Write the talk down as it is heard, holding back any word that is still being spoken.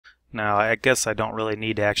Now I guess I don't really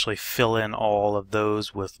need to actually fill in all of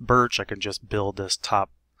those with birch. I can just build this top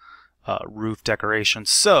roof decoration.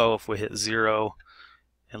 So if we hit 0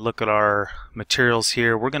 and look at our materials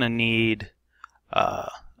here, we're going to need a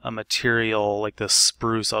material like this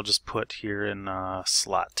spruce. I'll just put here in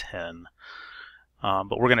slot 10.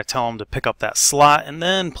 But we're going to tell them to pick up that slot and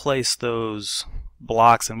then place those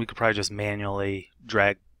blocks, and we could probably just manually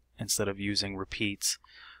drag instead of using repeats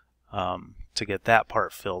to get that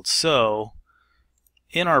part filled. So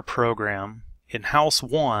in our program, in house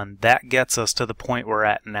 1, that gets us to the point we're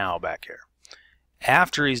at now back here.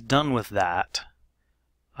 After he's done with that,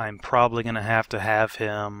 I'm probably going to have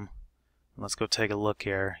him, let's go take a look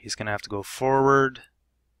here, he's going to have to go forward,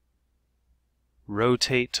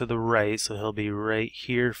 rotate to the right, so he'll be right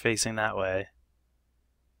here facing that way,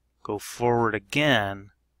 go forward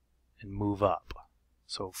again, and move up.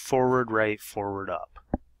 So forward, right, forward, up.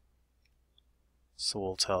 So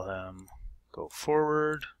we'll tell him, go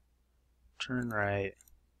forward, turn right,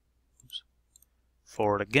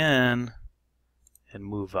 forward again, and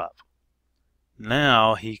move up.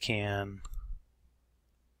 Now he can,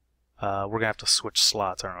 we're going to have to switch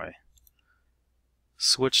slots, aren't we?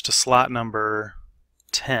 Switch to slot number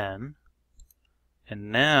 10,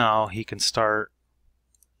 and now he can start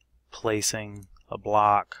placing a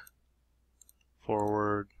block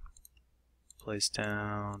forward, place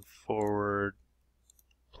down, forward,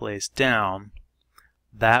 place down.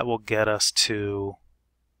 That will get us to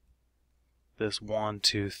this 1,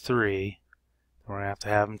 2, 3. We're going to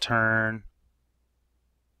have him turn.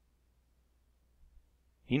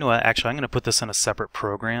 You know what, actually I'm going to put this in a separate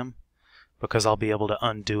program because I'll be able to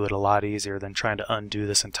undo it a lot easier than trying to undo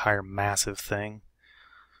this entire massive thing.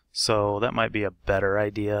 So that might be a better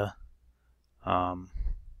idea. I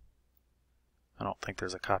don't think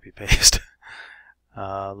there's a copy paste.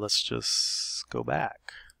 Let's just go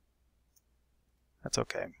back. That's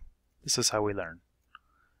okay. This is how we learn.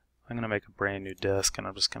 I'm going to make a brand new disk, and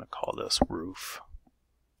I'm just going to call this roof.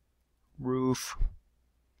 Roof.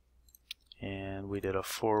 And we did a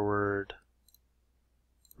forward,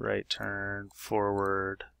 right turn,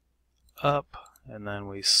 forward, up, and then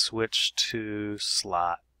we switched to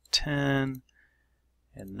slot 10,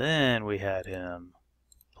 and then we had him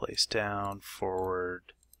place down,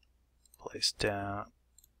 forward, place down,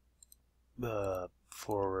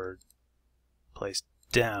 forward, place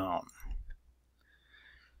down.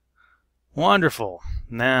 Wonderful.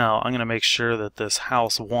 Now I'm going to make sure that this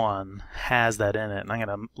house 1 has that in it, and I'm going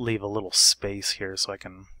to leave a little space here so I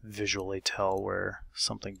can visually tell where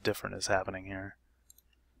something different is happening here.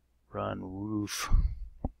 Run roof.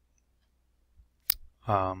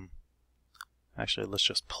 Actually, let's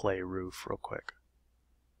just play roof real quick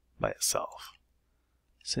by itself.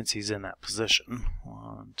 Since he's in that position.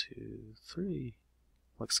 1, 2, 3.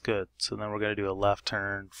 Looks good. So then we're going to do a left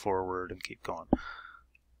turn, forward, and keep going.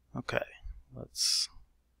 Okay, let's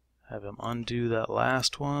have him undo that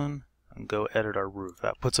last one and go edit our roof.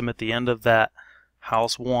 That puts him at the end of that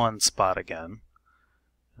house 1 spot again.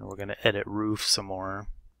 And we're going to edit roof some more.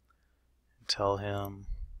 And tell him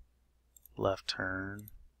left turn,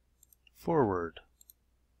 forward.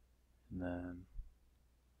 And then,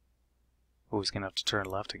 oh, he's going to have to turn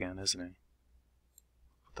left again, isn't he?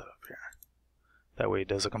 Put that up here. That way he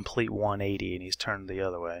does a complete 180 and he's turned the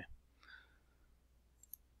other way.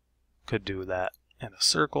 Could do that in a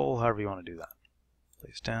circle, however you want to do that.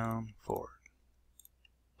 Place down, forward.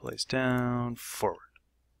 Place down, forward.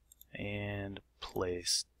 And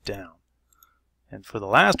place down. And for the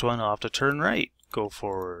last one, I'll have to turn right, go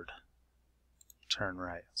forward, turn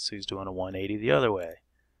right. So he's doing a 180 the other way.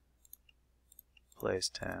 Place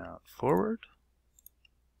down, forward,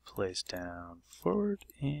 place down, forward,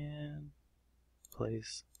 and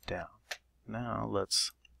place down. Now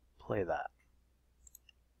let's play that.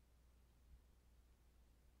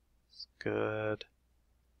 Good.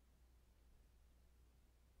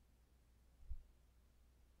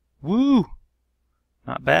 Woo!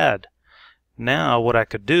 Not bad. Now what I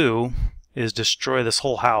could do is destroy this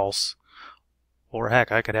whole house, or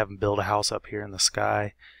heck, I could have him build a house up here in the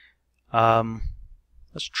sky.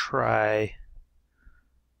 Let's try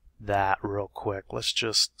that real quick. Let's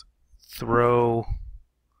just throw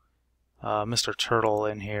Mr. Turtle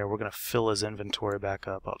in here. We're going to fill his inventory back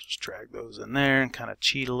up. I'll just drag those in there and kind of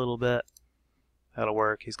cheat a little bit. That'll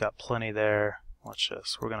work. He's got plenty there. Watch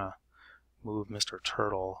this. We're going to move Mr.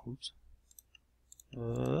 Turtle. Oops.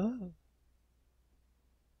 Let's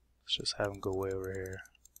just have him go way over here.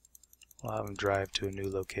 We'll have him drive to a new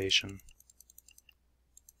location.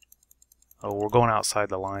 Oh, we're going outside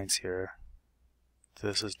the lines here.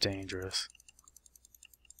 This is dangerous.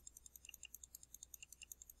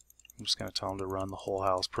 I'm just going to tell him to run the whole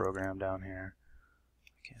house program down here.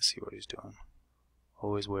 I can't see what he's doing.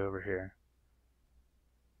 Always way over here.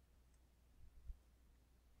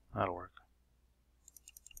 That'll work.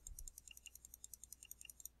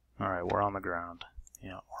 Alright, we're on the ground.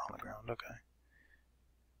 Yeah, we're on the ground, okay.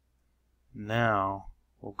 Now,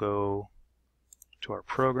 we'll go to our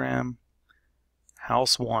program,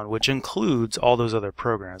 house 1, which includes all those other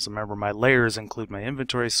programs. Remember, my layers include my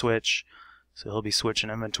inventory switch, so he'll be switching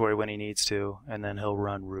inventory when he needs to, and then he'll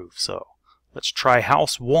run roof. So, let's try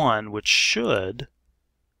house 1, which should,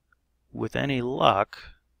 with any luck,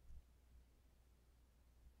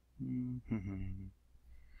 now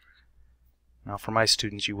for my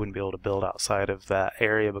students, you wouldn't be able to build outside of that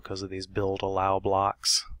area because of these build allow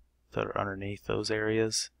blocks that are underneath those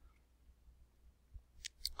areas.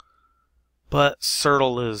 But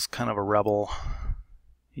Sertle is kind of a rebel.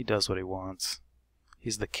 He does what he wants.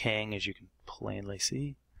 He's the king, as you can plainly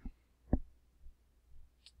see.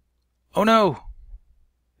 Oh no!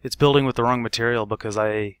 It's building with the wrong material because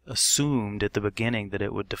I assumed at the beginning that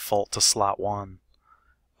it would default to slot 1.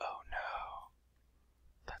 Oh no.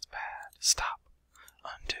 That's bad. Stop.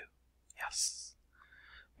 Undo. Yes.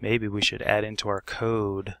 Maybe we should add into our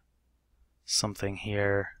code something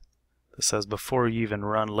here that says before you even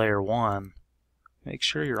run layer 1, make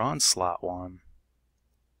sure you're on slot 1.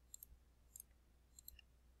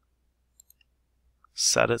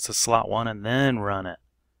 Set it to slot 1 and then run it.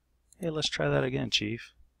 Hey, let's try that again,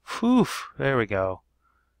 Chief. Whew, there we go.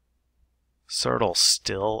 Sertle's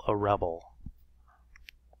still a rebel.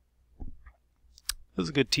 This is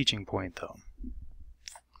a good teaching point, though.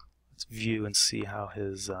 Let's view and see how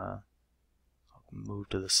his... I'll move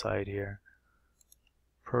to the side here.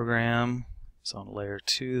 Program is on layer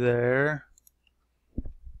 2 there.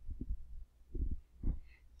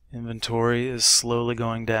 Inventory is slowly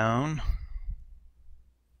going down.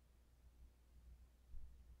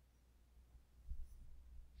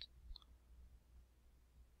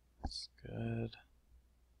 That's good. I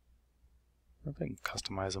wonder if I can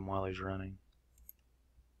customize him while he's running.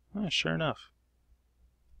 Oh, sure enough.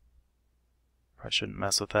 Probably shouldn't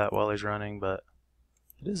mess with that while he's running, but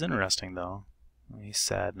it is interesting though. He's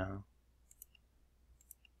sad now.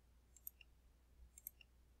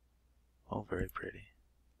 Oh, very pretty.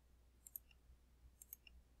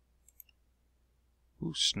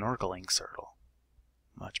 Ooh, snorkeling Sertle.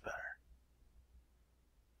 Much better.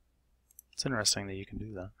 It's interesting that you can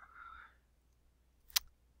do that.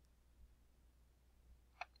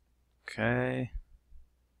 Okay.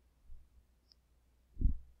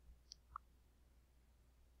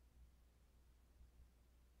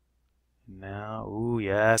 Now, ooh,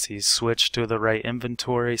 yes, he's switched to the right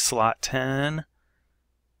inventory, slot 10.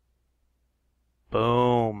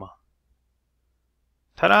 Boom.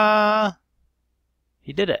 Ta-da!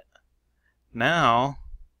 He did it. Now,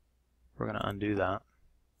 we're going to undo that.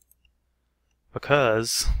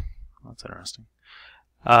 Because, that's interesting,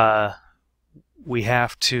 we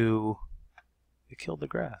have to... It killed the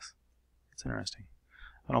grass. It's interesting.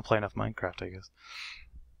 I don't play enough Minecraft, I guess.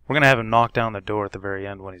 We're going to have him knock down the door at the very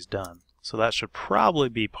end when he's done. So that should probably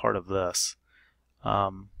be part of this.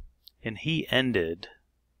 And he ended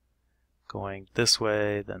going this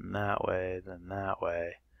way, then that way, then that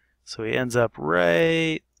way. So he ends up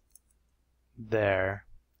right there.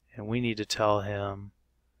 And we need to tell him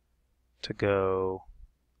to go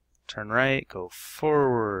turn right, go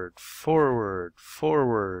forward, forward,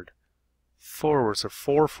 forward, forward. So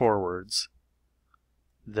 4 forwards.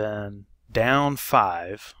 Then down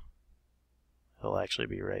 5. He'll actually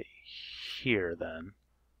be right here then.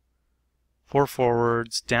 4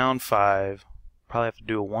 forwards, down 5. Probably have to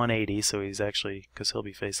do a 180 so he's actually, because he'll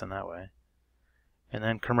be facing that way. And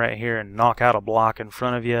then come right here and knock out a block in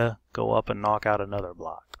front of you. Go up and knock out another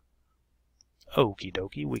block. Okie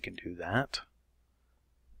dokie, we can do that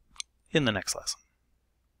in the next lesson.